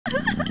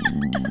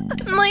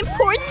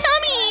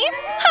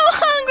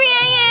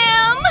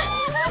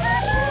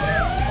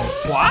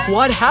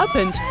What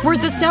happened? Where's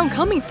the sound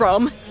coming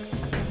from?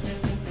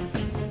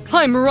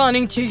 I'm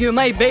running to you,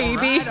 my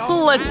baby.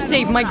 Let's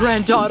save my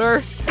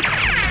granddaughter.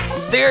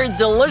 They're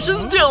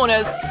delicious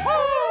donuts.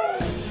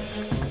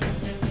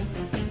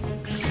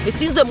 It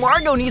seems that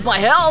Margot needs my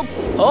help.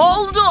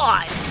 Hold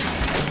on.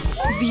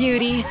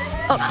 Beauty.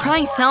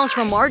 Crying sounds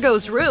from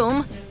Margot's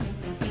room.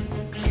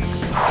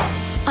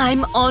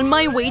 I'm on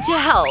my way to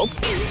help.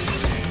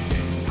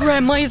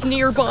 Grandma is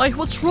nearby.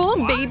 What's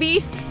wrong,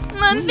 baby?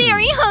 I'm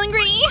very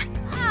hungry.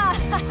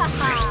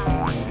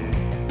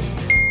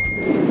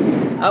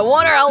 I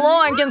wonder how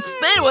long I can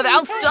spin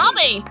without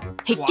stopping.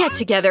 Hey, get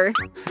together.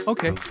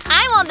 Okay.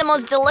 I want the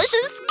most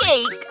delicious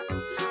cake.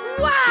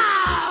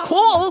 Wow!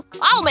 Cool!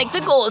 I'll make the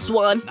coolest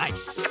one.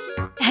 Nice.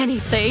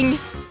 Anything.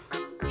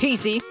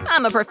 Easy.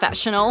 I'm a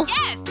professional.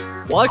 Yes!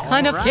 What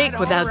kind of cake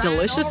without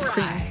delicious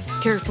cream?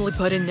 Carefully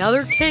put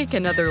another cake,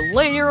 another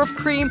layer of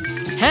cream,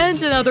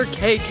 and another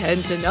cake,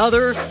 and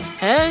another,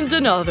 and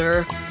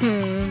another.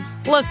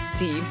 Let's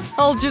see.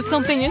 I'll do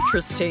something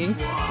interesting.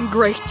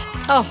 Great.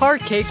 A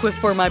heart cake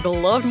for my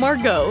beloved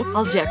Margot.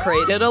 I'll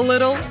decorate it a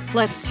little.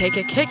 Let's take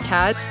a Kit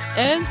Kat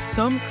and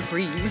some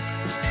cream.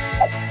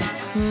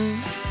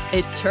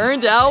 It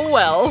turned out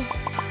well.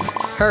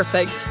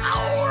 Perfect.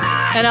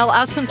 And I'll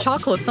add some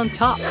chocolates on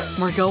top.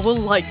 Margot will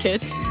like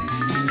it.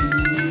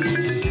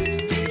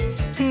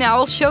 Now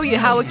I'll show you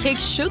how a cake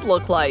should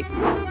look like.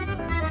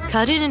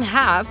 Cut it in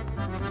half.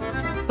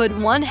 Put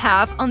one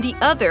half on the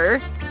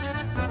other.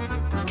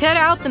 Cut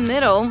out the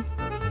middle.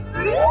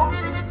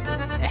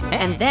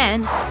 And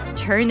then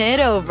turn it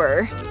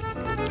over.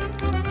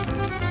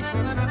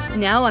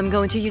 Now I'm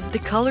going to use the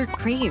colored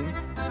cream.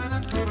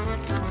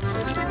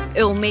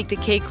 It'll make the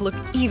cake look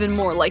even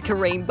more like a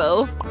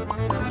rainbow.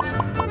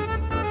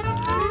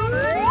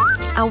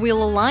 I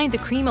will align the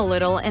cream a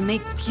little and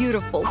make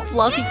beautiful,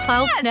 fluffy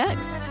clouds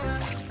next.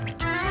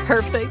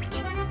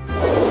 Perfect.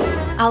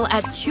 I'll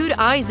add cute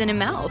eyes and a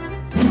mouth.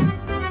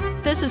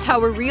 This is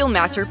how a real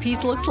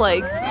masterpiece looks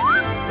like.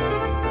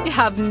 You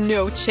have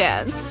no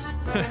chance.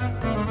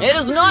 It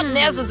is not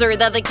necessary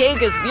that the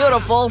cake is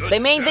beautiful. The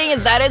main thing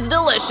is that it's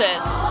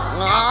delicious.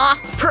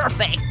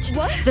 Perfect.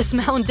 What? This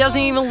mountain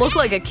doesn't even look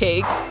like a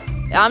cake.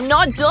 I'm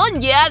not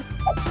done yet.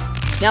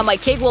 Now my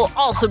cake will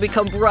also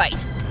become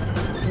bright.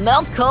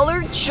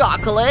 Milk-colored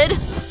chocolate.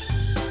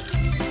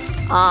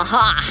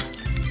 Aha!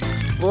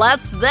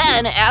 Let's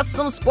then add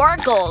some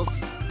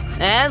sparkles.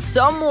 And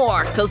some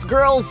more, because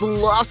girls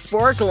love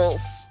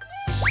sparkles.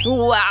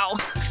 Wow,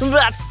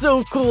 that's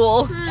so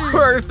cool.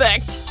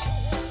 Perfect.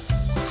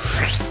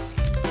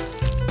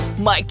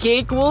 My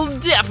cake will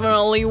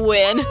definitely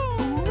win.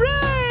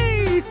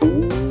 Hooray!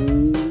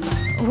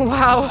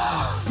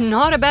 Wow, it's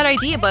not a bad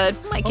idea, but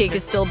my cake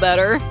is still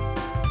better.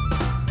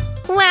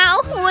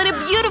 Wow, what a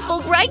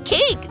beautiful bright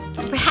cake.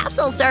 Perhaps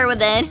I'll start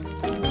with it.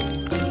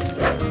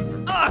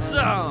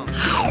 Awesome!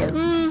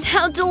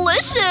 How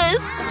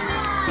delicious!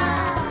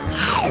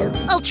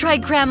 I'll try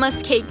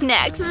Grandma's cake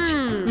next.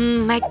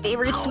 My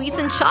favorite sweets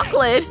and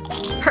chocolate.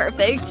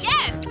 Perfect.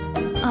 Yes!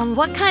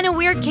 What kind of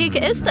weird cake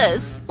is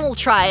this? We'll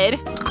try it.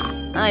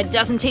 It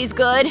doesn't taste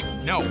good.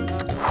 No.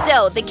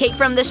 So, the cake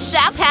from the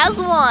shop has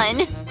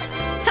won.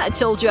 I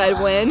told you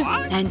I'd win.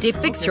 Andy,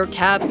 fix your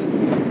cap.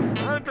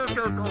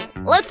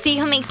 Let's see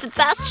who makes the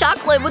best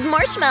chocolate with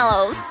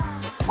marshmallows.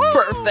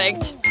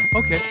 Perfect.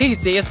 Okay.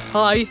 Easy as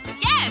pie.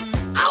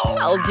 Yes!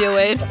 I'll do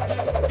it.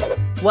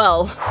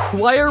 Well,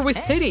 why are we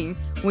sitting?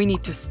 We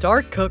need to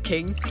start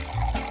cooking.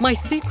 My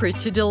secret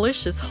to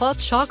delicious hot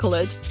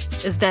chocolate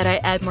is that I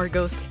add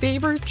Margot's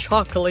favorite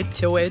chocolate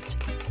to it.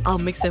 I'll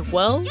mix it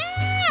well.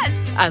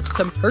 Yes! Add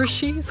some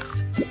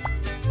Hershey's.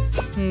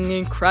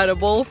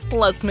 Incredible.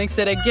 Let's mix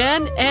it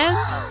again and…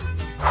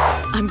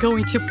 I'm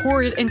going to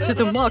pour it into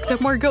the mug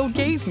that Margot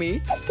gave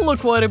me.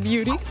 Look what a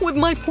beauty, with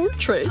my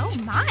portrait. Oh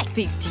my!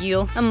 Big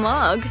deal, a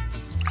mug.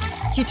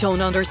 You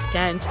don't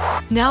understand.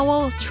 Now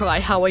I'll try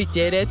how I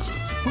did it.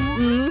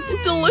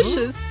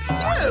 Delicious.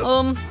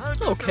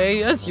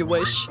 Okay, as you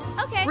wish.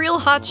 Okay. Real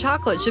hot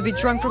chocolate should be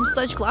drunk from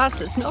such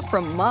glasses, not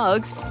from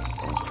mugs.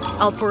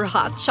 I'll pour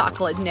hot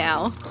chocolate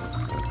now.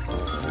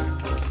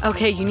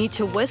 Okay, you need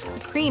to whisk the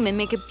cream and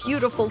make a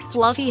beautiful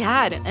fluffy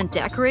hat and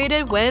decorate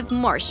it with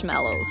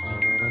marshmallows.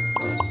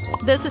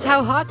 This is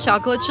how hot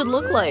chocolate should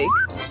look like.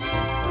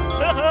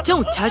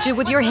 Don't touch it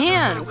with your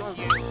hands.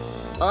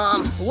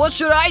 What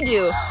should I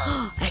do?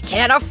 A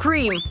can of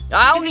cream.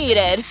 I'll need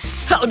it.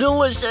 How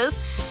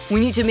delicious. We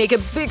need to make a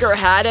bigger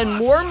hat and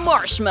more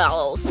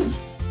marshmallows.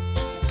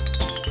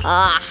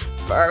 Ah,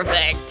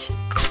 perfect.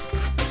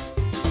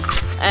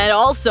 And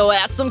also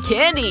add some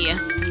candy.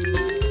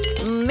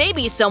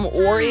 Maybe some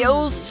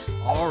Oreos.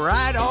 All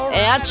right.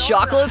 And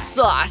chocolate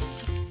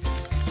sauce.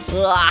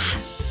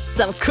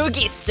 Some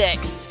cookie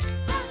sticks.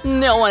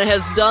 No one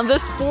has done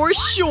this for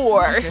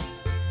sure. Okay.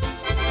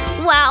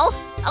 Well,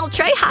 I'll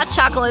try hot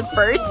chocolate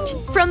first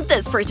from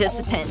this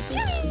participant.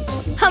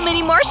 How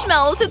many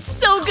marshmallows? It's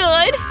so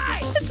good.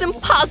 It's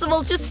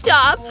impossible to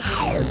stop.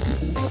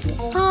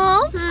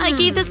 Oh, I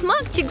gave this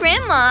mug to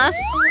Grandma.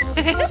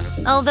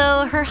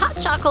 Although her hot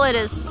chocolate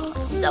is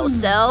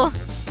so-so.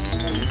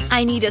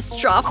 I need a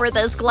straw for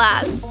this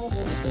glass.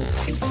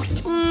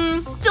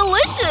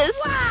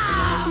 Delicious!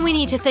 Wow. We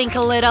need to think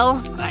a little.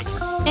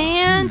 Nice.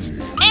 And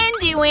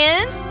Andy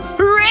wins!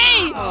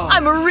 Hooray!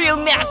 I'm a real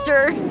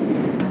master!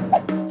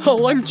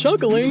 Oh, I'm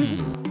juggling.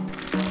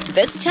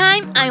 This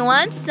time, I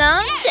want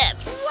some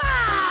chips.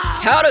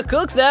 How to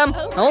cook them?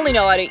 I only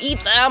know how to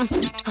eat them.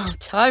 Oh,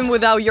 time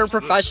without your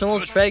professional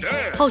tricks.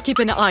 I'll keep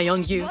an eye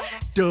on you.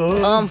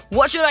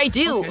 What should I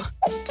do?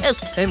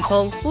 It's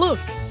simple. Look,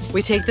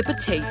 we take the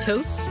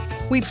potatoes,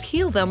 we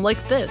peel them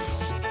like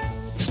this.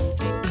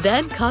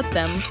 Then cut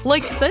them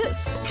like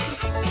this.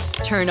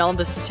 Turn on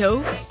the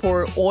stove,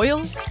 pour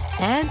oil,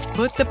 and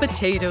put the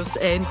potatoes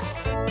in.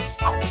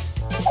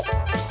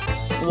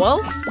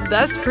 Well,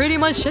 that's pretty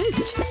much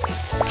it.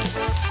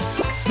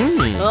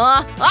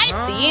 I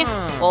see.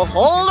 Well,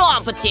 hold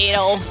on,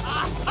 potato.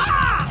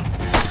 Ha!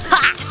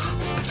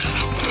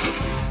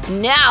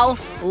 Now,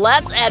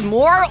 let's add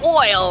more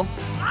oil.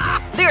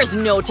 There's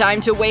no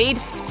time to wait.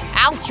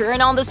 I'll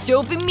turn on the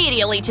stove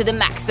immediately to the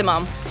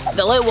maximum.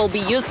 The lid will be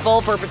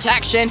useful for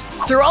protection.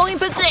 Throwing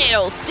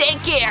potatoes, take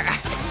care.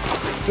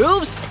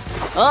 Oops.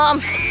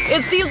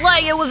 It seems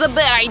like it was a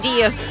bad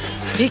idea.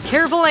 Be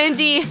careful,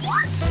 Andy.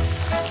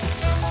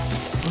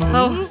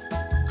 Oh,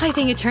 I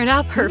think it turned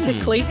out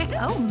perfectly.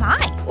 Oh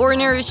my.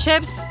 Ordinary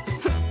chips?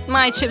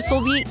 My chips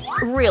will be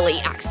really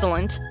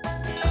excellent.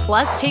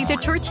 Let's take the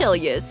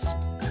tortillas.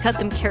 Cut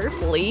them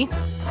carefully.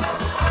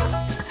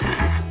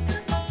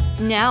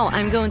 Now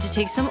I'm going to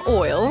take some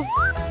oil.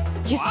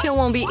 You still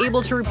won't be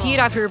able to repeat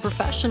after a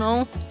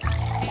professional.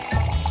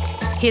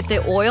 Heat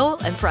the oil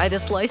and fry the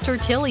sliced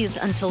tortillas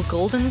until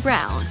golden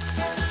brown.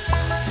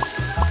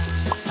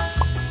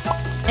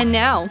 And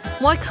now,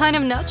 what kind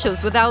of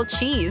nachos without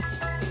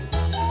cheese?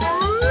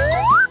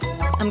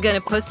 I'm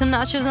gonna put some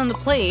nachos on the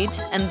plate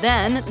and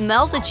then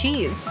melt the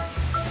cheese.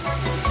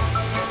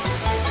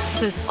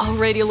 This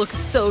already looks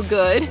so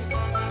good.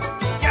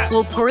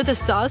 We'll pour the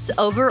sauce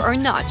over our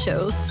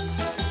nachos.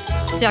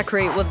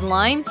 Decorate with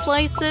lime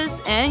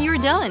slices and you're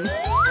done.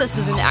 This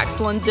is an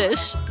excellent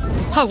dish.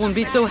 I won't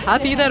be so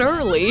happy that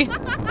early.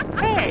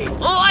 Hey!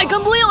 Oh, I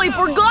completely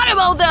forgot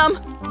about them!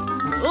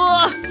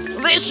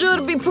 They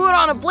should be put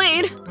on a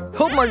plate.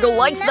 Hope Margot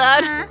likes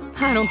that.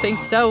 I don't think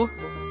so.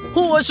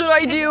 What should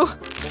I do?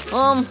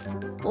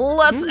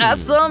 Let's add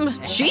some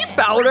cheese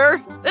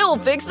powder. It'll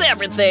fix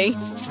everything.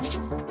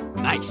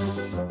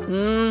 Nice.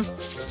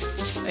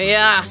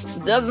 Yeah,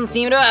 doesn't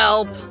seem to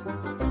help.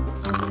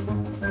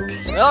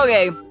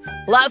 Okay,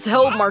 let's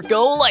hope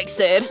Margot likes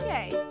it.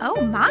 Oh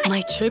my.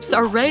 My chips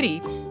are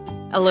ready.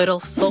 A little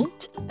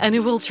salt and it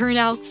will turn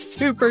out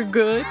super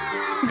good.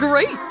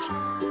 Great!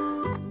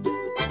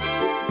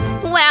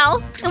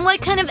 Wow, and what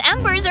kind of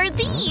embers are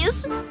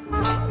these?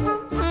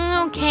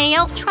 Okay,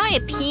 I'll try a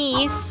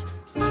piece.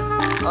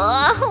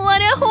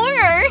 What a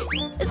horror!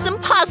 It's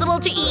impossible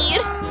to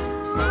eat.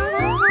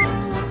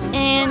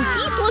 And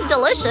these look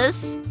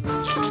delicious.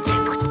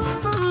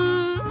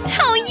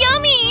 How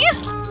yummy!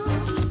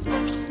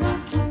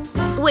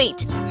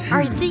 Wait,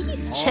 are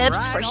these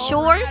chips for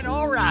sure?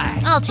 All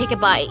right. I'll take a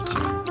bite.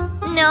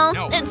 No,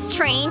 it's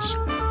strange.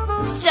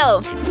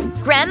 So,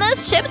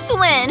 Grandma's chips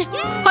win.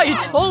 I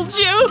told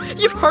you!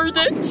 You've heard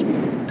it!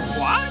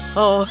 What?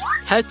 Oh,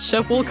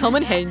 ketchup will come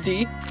in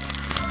handy.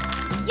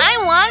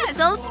 I want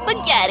some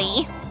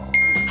spaghetti.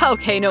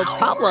 Okay, no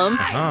problem.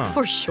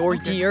 For sure,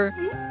 dear.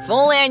 If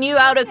only I knew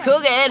how to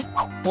cook it.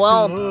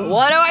 Well,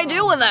 what do I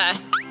do with that?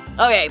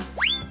 Okay,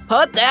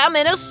 put them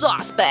in a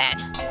saucepan.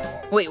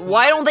 Wait,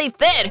 why don't they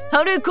fit?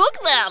 How do you cook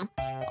them?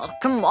 Oh,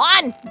 come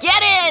on,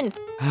 get in!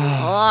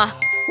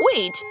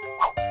 Wait.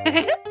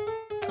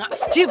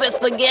 Stupid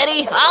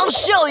spaghetti, I'll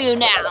show you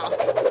now.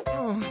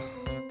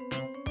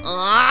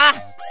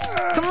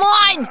 Come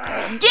on,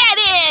 get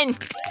in!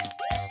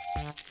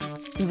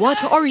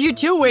 What are you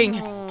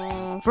doing?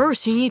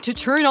 First, you need to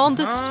turn on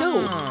the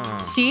stove.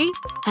 See?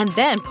 And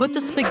then put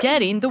the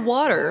spaghetti in the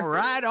water. All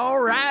right, all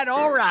right,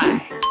 all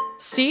right.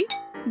 See?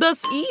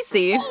 That's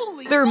easy.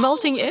 They're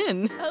melting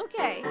in.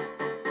 Okay.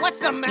 What's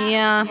the matter?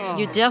 Yeah,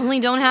 you definitely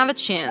don't have a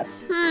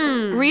chance.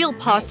 Real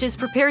pasta is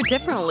prepared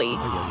differently.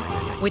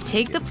 We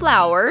take the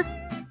flour.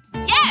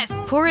 Yes!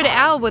 Pour it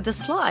out with a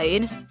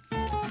slide.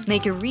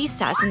 Make a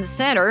recess in the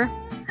center.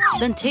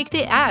 Then take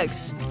the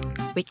eggs.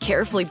 We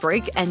carefully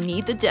break and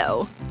knead the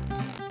dough.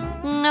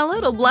 A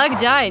little black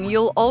dye and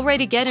you'll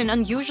already get an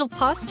unusual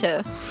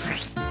pasta.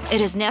 It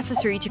is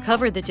necessary to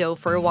cover the dough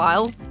for a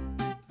while.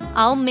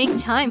 I'll make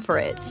time for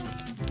it.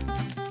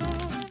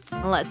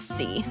 Let's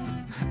see.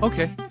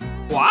 Okay.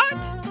 What?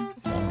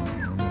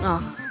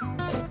 Oh,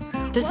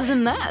 this is a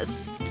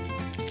mess.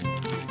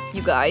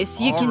 You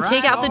guys, you can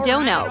take out the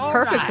dough now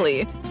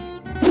perfectly.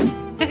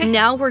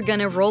 Now we're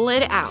gonna roll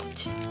it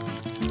out.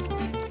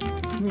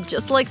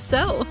 Just like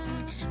so.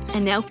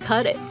 And now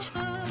cut it.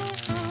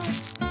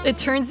 It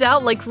turns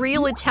out like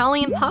real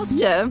Italian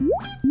pasta.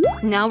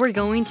 Now we're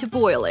going to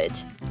boil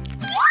it.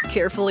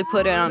 Carefully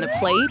put it on a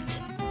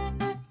plate.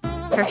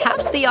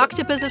 Perhaps the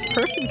octopus is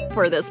perfect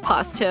for this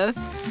pasta.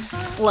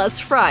 Let's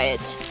fry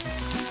it.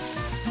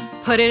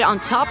 Put it on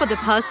top of the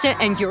pasta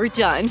and you're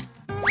done.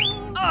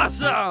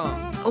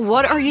 Awesome!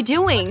 What are you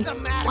doing?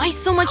 Why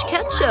so much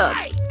ketchup?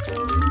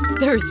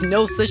 There's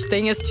no such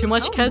thing as too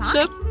much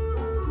ketchup.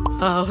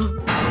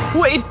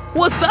 Wait,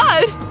 what's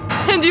that?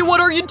 Andy, what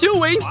are you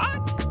doing?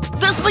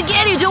 The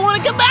spaghetti don't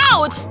want to come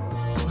out!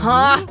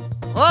 Huh?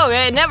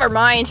 Okay, never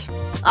mind.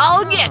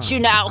 I'll get you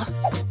now.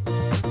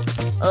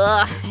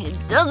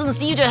 It doesn't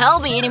seem to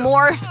help me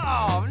anymore.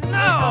 Oh,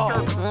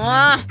 no!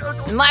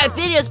 In my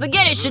opinion,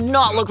 spaghetti should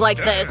not look like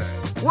this.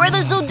 Why are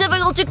they so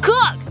difficult to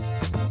cook?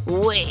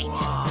 Wait,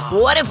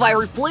 what if I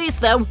replace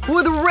them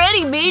with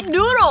ready-made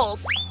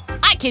noodles?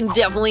 I can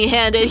definitely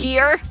hand it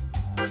here.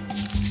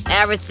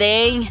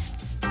 Everything.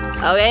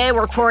 Okay,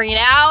 we're pouring it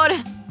out.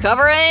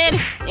 Cover it,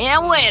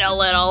 and wait a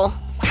little.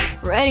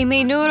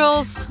 Ready-made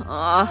noodles?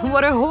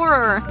 What a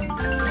horror.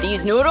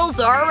 These noodles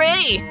are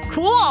ready.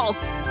 Cool.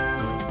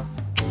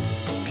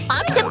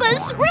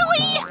 Octopus,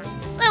 really?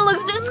 That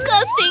looks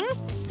disgusting.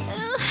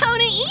 How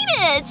to eat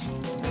it?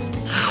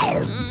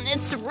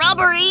 It's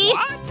rubbery.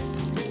 What?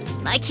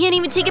 I can't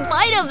even take a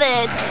bite of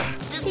it.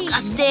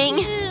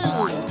 Disgusting.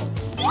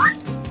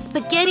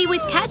 Spaghetti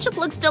with ketchup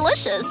looks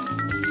delicious.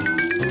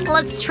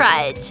 Let's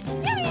try it.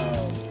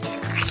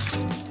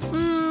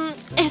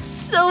 It's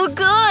so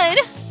good.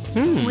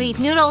 Wait,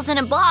 noodles in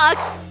a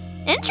box.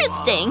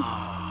 Interesting.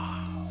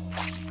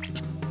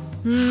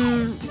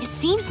 It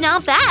seems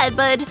not bad,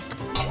 but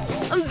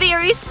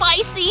very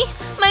spicy.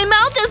 My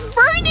mouth is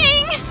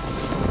burning.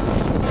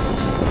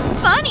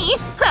 Funny,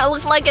 I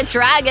look like a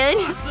dragon.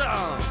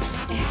 Awesome!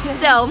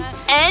 So,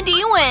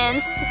 Andy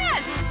wins.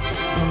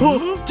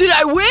 Did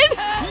I win?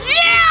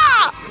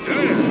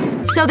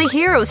 Yeah! So the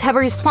heroes have a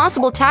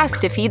responsible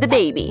task to feed the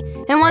baby.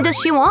 And what does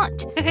she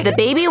want? The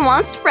baby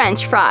wants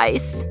French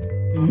fries.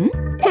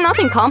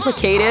 Nothing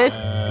complicated.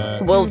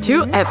 We'll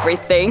do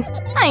everything.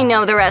 I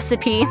know the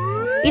recipe.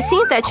 It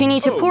seems that you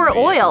need to pour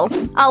oil.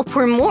 I'll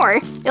pour more.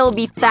 It'll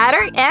be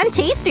fatter and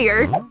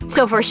tastier.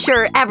 So for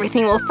sure,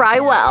 everything will fry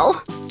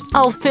well.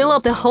 I'll fill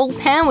up the whole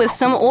pan with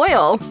some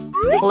oil.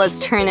 Let's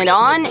turn it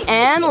on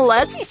and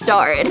let's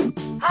start.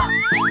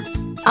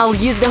 I'll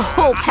use the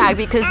whole pack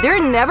because there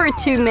are never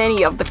too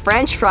many of the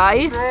French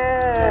fries.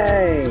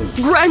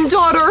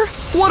 Granddaughter,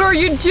 what are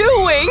you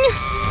doing?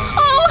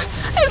 Oh,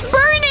 it's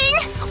burning!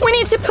 We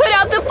need to put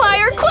out the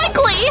fire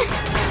quickly!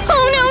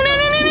 Oh no!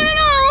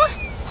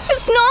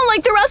 It's not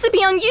like the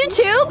recipe on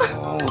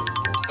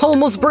YouTube!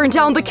 Almost burned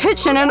down the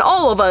kitchen and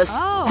all of us.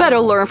 Better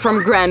learn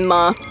from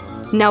Grandma.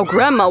 Now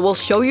Grandma will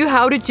show you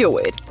how to do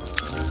it.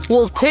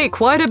 We'll take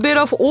quite a bit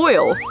of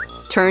oil.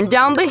 Turn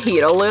down the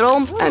heat a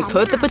little and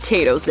put the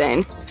potatoes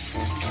in.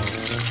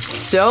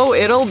 So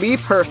it'll be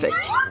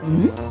perfect.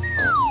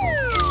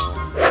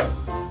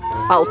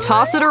 I'll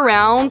toss it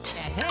around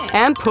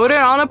and put it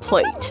on a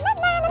plate.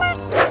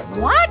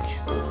 What?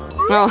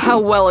 Oh, how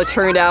well it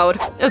turned out.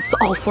 It's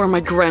all for my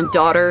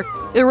granddaughter.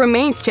 It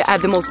remains to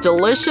add the most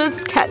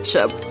delicious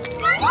ketchup.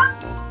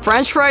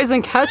 French fries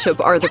and ketchup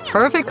are the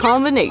perfect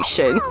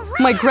combination.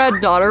 My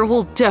granddaughter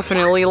will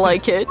definitely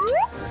like it.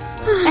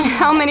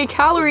 How many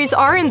calories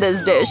are in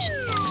this dish?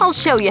 I'll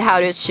show you how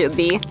it should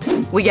be.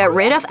 We get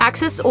rid of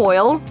excess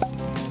oil.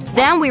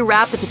 Then we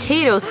wrap the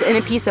potatoes in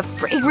a piece of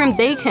fragrant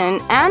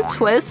bacon and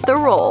twist the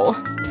roll.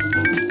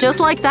 Just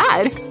like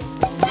that.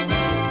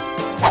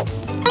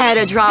 Add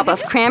a drop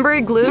of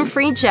cranberry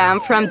gluten-free jam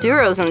from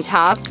Duros on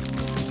top.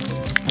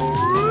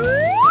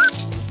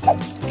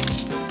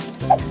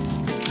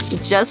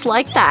 Just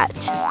like that.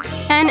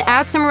 And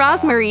add some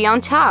rosemary on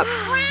top.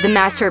 The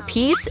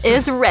masterpiece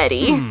is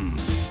ready.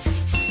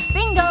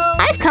 Bingo!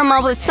 I've come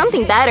up with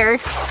something better.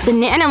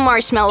 Banana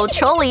marshmallow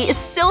trolley is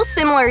so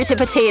similar to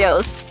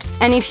potatoes.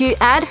 And if you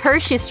add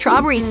Hershey's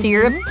strawberry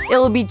syrup,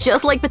 it'll be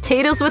just like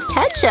potatoes with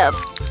ketchup.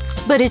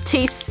 But it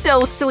tastes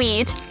so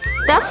sweet.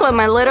 That's what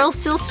my little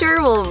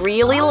sister will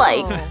really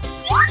like.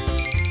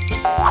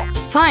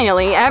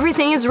 Finally,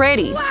 everything is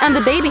ready, and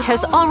the baby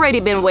has already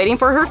been waiting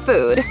for her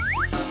food.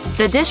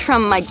 The dish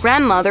from my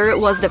grandmother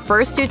was the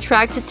first to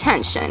attract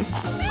attention.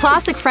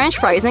 Classic French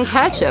fries and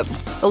ketchup.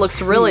 It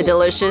looks really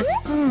delicious.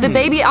 The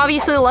baby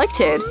obviously liked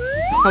it.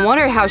 I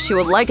wonder how she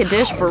would like a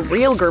dish for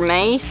real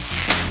gourmets.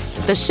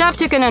 The chef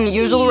took an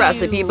unusual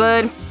recipe,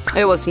 but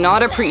it was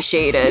not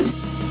appreciated.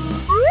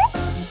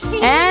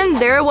 And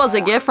there was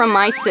a gift from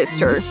my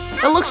sister.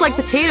 It looks like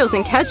potatoes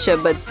and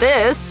ketchup, but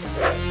this…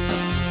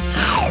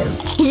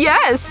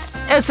 Yes!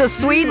 It's a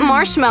sweet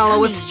marshmallow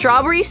with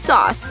strawberry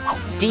sauce.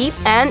 Dip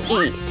and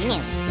eat.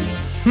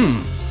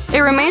 It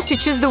remains to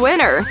choose the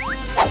winner.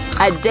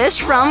 A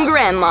dish from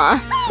Grandma.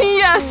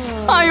 Yes!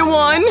 I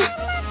won!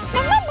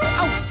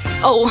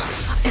 Oh,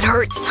 it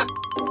hurts.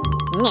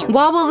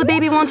 What will the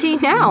baby want to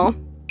eat now?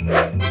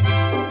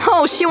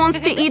 Oh, she wants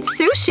to eat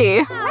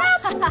sushi.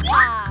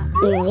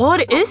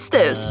 What is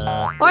this?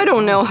 I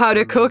don't know how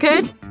to cook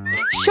it.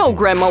 Show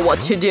Grandma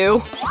what to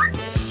do.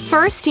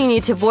 First, you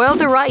need to boil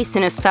the rice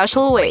in a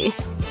special way.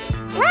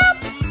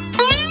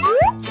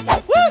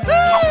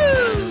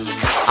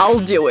 I'll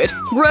do it.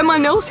 Grandma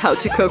knows how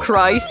to cook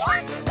rice.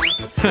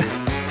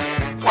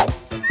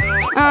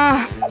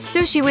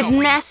 Sushi with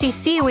nasty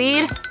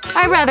seaweed?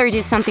 I'd rather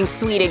do something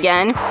sweet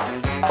again.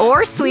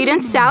 Or sweet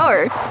and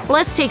sour.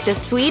 Let's take the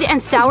sweet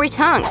and sour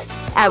tongues.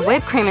 Add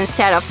whipped cream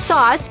instead of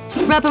sauce.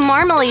 Wrap a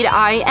marmalade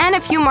eye and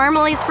a few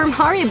marmalades from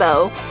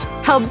Haribo.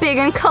 How big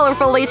and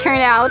colorful they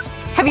turn out.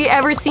 Have you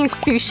ever seen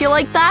sushi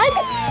like that?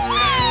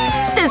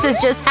 This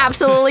is just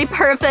absolutely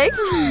perfect.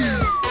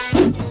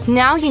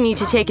 Now you need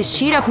to take a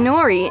sheet of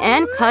nori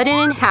and cut it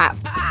in half.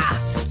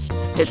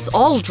 It's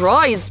all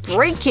dry, it's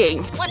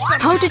breaking.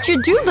 How did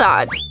you do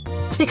that?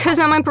 Because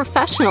I'm a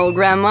professional,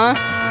 Grandma.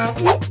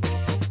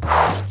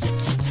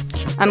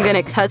 I'm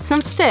gonna cut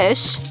some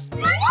fish.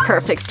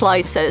 Perfect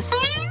slices.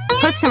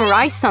 Put some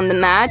rice on the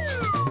mat.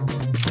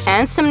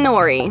 And some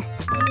nori.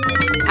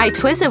 I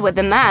twist it with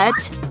the mat.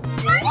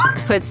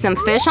 Put some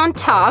fish on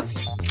top.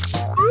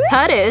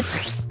 Cut it.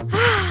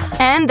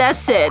 And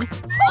that's it.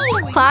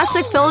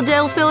 Classic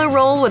Philadelphia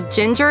roll with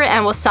ginger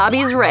and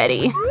wasabi is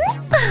ready.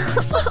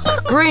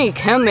 Granny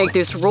can't make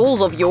these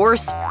rolls of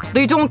yours.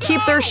 They don't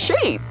keep their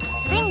shape.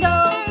 Bingo!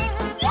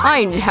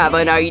 I have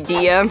an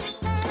idea.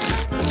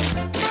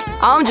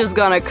 I'm just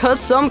gonna cut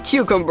some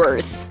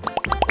cucumbers.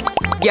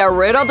 Get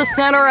rid of the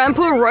center and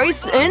put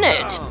rice in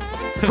it.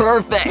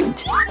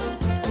 Perfect.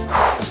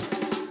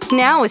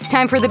 Now it's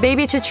time for the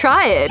baby to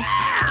try it.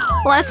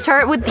 Let's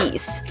start with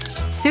these.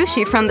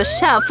 Sushi from the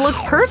chef look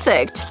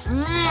perfect.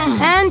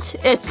 And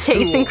it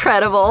tastes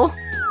incredible.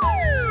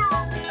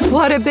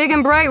 What a big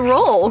and bright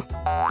roll.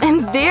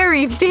 And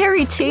very,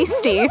 very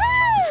tasty.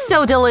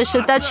 So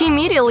delicious that she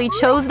immediately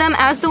chose them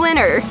as the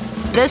winner.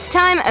 This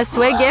time, a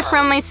sweet gift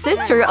from my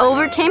sister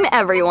overcame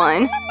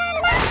everyone.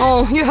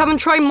 Oh, you haven't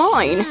tried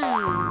mine.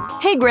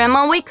 Hey,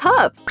 Grandma, wake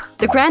up.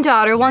 The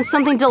granddaughter wants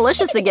something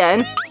delicious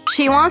again.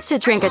 She wants to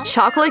drink a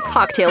chocolate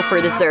cocktail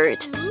for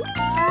dessert.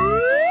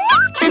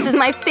 This is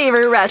my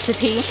favorite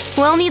recipe.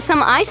 We'll need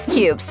some ice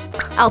cubes.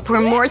 I'll pour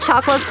more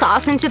chocolate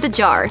sauce into the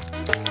jar.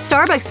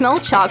 Starbucks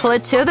milk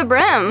chocolate to the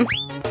brim.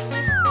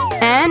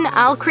 And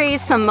I'll create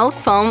some milk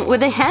foam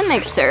with a hand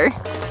mixer.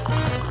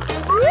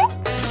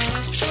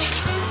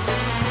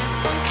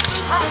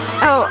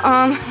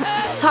 Oh,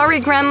 sorry,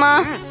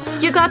 Grandma.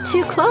 You got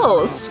too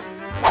close.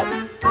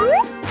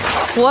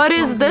 What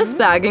is this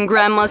bag in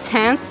Grandma's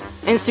hands?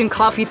 Instant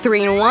coffee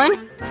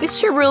 3-in-1? Is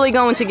she really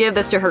going to give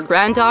this to her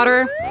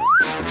granddaughter?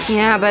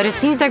 Yeah, but it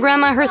seems that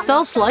Grandma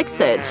herself likes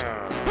it.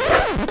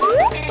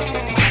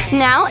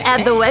 Now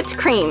add the whipped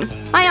cream.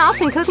 I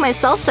often cook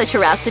myself such a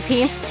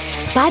recipe.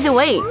 By the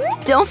way,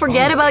 don't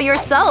forget about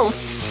yourself.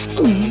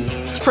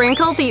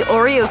 Sprinkle the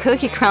Oreo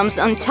cookie crumbs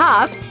on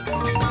top.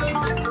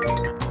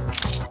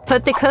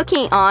 Put the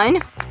cookie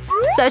on.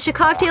 Such a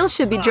cocktail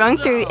should be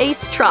drunk through a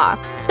straw.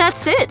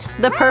 That's it!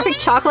 The perfect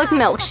chocolate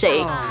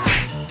milkshake.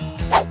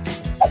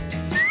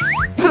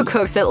 Who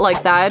cooks it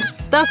like that?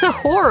 That's a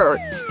horror.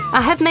 I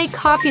have made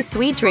coffee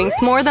sweet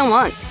drinks more than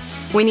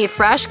once. We need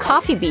fresh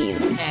coffee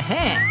beans.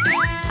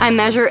 I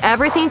measure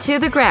everything to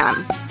the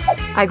gram.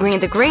 I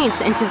grind the grains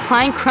into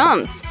fine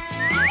crumbs.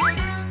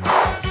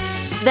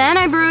 Then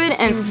I brew it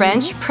in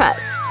French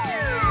press.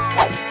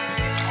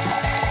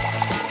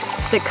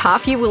 The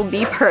coffee will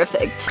be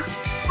perfect.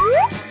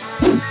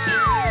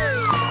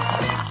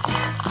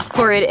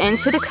 Pour it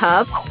into the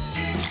cup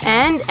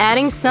and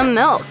adding some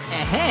milk.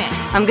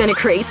 I'm gonna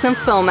create some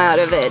foam out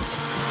of it.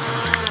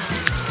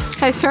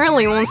 I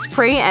certainly won't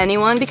spray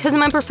anyone because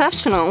I'm a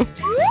professional.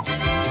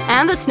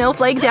 And the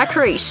snowflake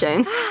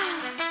decoration.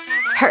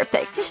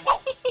 Perfect.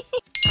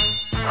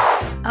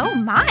 Oh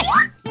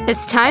my!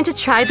 It's time to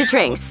try the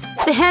drinks.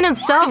 The hand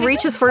itself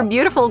reaches for a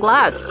beautiful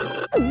glass.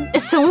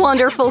 It's a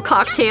wonderful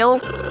cocktail.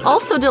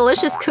 Also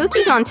delicious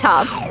cookies on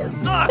top.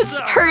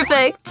 It's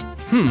perfect.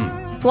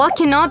 What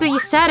cannot be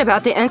said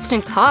about the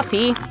instant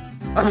coffee?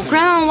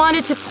 Grandma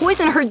wanted to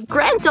poison her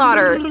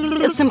granddaughter.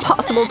 It's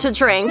impossible to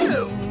drink.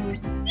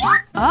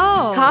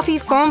 Oh! Coffee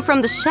foam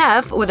from the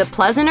chef with a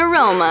pleasant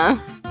aroma.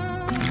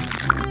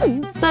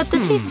 But the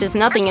taste is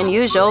nothing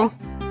unusual.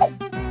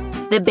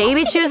 The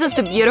baby chooses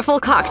the beautiful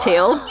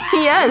cocktail.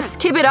 Yes,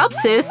 keep it up,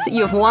 sis.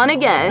 You've won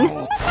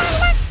again.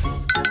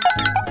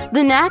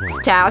 The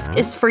next task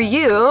is for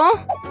you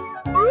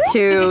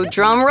to,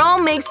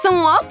 drumroll, make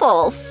some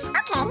waffles.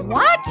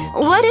 What?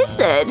 What is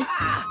it?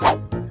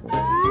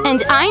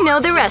 And I know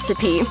the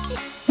recipe.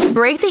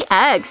 Break the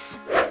eggs.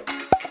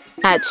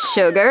 Add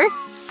sugar.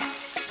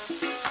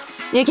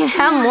 You can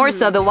have more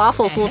so the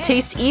waffles will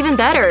taste even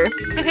better.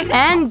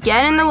 And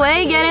get in the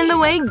way, get in the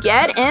way,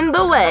 get in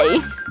the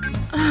way.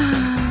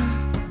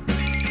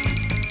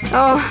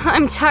 Oh,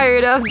 I'm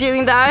tired of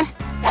doing that.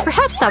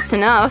 Perhaps that's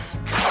enough.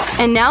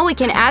 And now we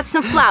can add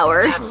some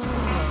flour.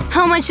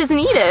 How much is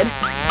needed?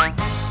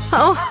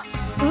 Oh,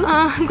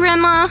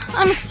 Grandma,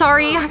 I'm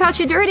sorry, I got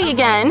you dirty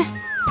again.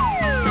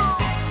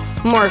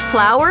 More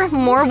flour,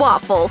 more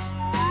waffles.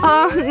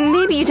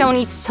 Maybe you don't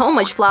need so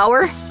much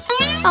flour.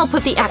 I'll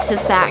put the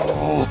excess back.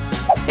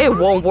 It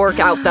won't work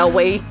out that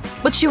way,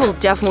 but you will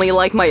definitely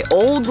like my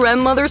old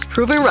grandmother's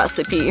proven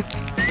recipe.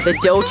 The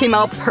dough came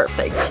out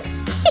perfect.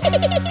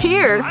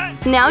 Here,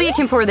 now you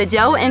can pour the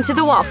dough into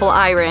the waffle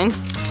iron.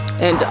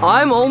 And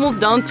I'm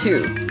almost done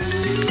too.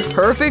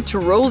 perfect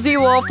rosy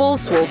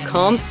waffles will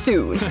come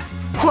soon.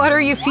 What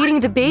are you feeding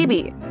the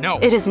baby? No.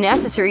 It is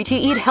necessary to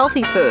eat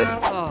healthy food.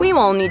 We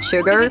won't need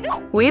sugar.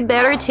 We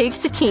better take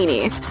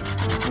zucchini.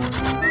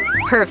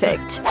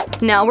 Perfect.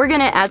 Now we're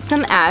gonna add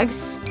some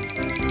eggs.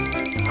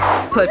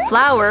 Put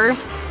flour.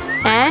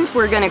 And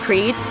we're gonna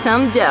create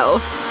some dough.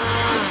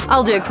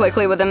 I'll do it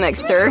quickly with a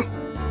mixer.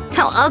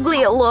 How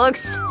ugly it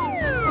looks!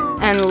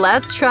 And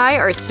let's try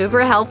our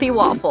super healthy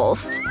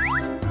waffles.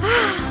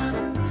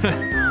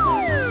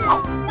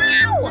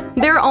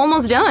 They're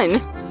almost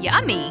done.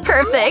 Yummy.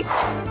 Perfect!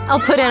 I'll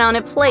put it on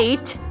a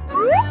plate.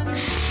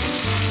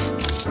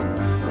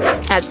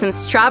 Add some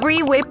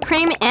strawberry whipped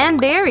cream and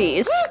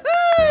berries.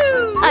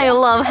 I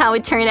love how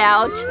it turned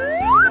out.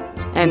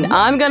 And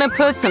I'm gonna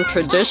put some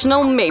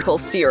traditional maple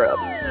syrup.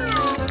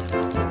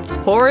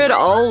 Pour it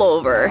all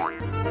over.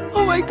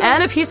 Oh my god.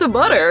 And a piece of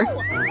butter.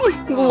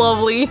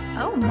 Lovely.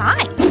 Oh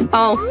my.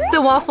 Oh,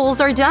 the waffles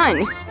are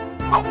done.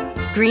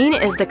 Green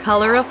is the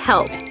color of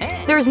health.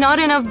 There's not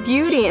enough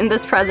beauty in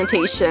this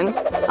presentation.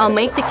 I'll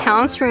make the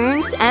counts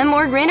runes and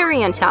more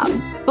greenery on top.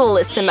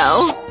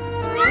 Bellissimo.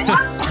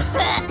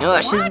 Oh,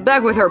 she's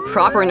back with her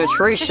proper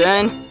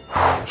nutrition.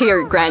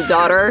 Here,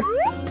 granddaughter.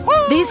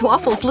 These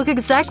waffles look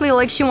exactly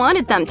like she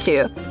wanted them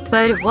to.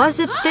 But was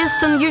it this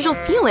unusual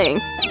feeling?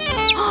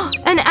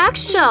 An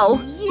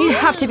eggshell! You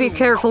have to be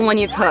careful when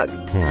you cook.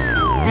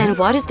 And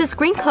what is this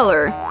green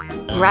color?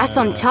 Grass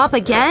on top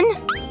again?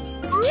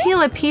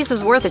 Still, a piece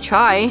is worth a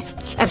try.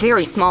 A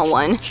very small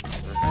one.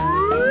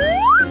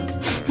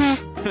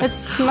 It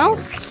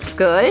smells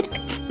good,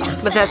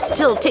 but that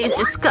still tastes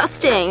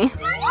disgusting.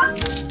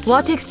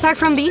 What to expect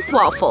from these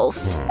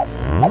waffles?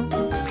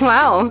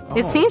 Wow,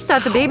 it seems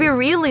that the baby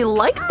really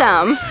liked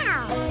them.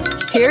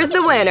 Here's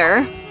the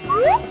winner.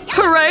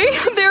 Hooray!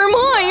 They're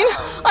mine!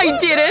 I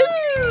did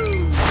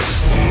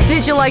it!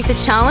 Did you like the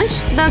challenge?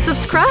 Then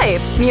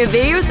subscribe! New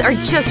videos are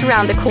just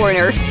around the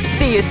corner.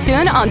 See you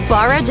soon on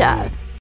BaRaDa.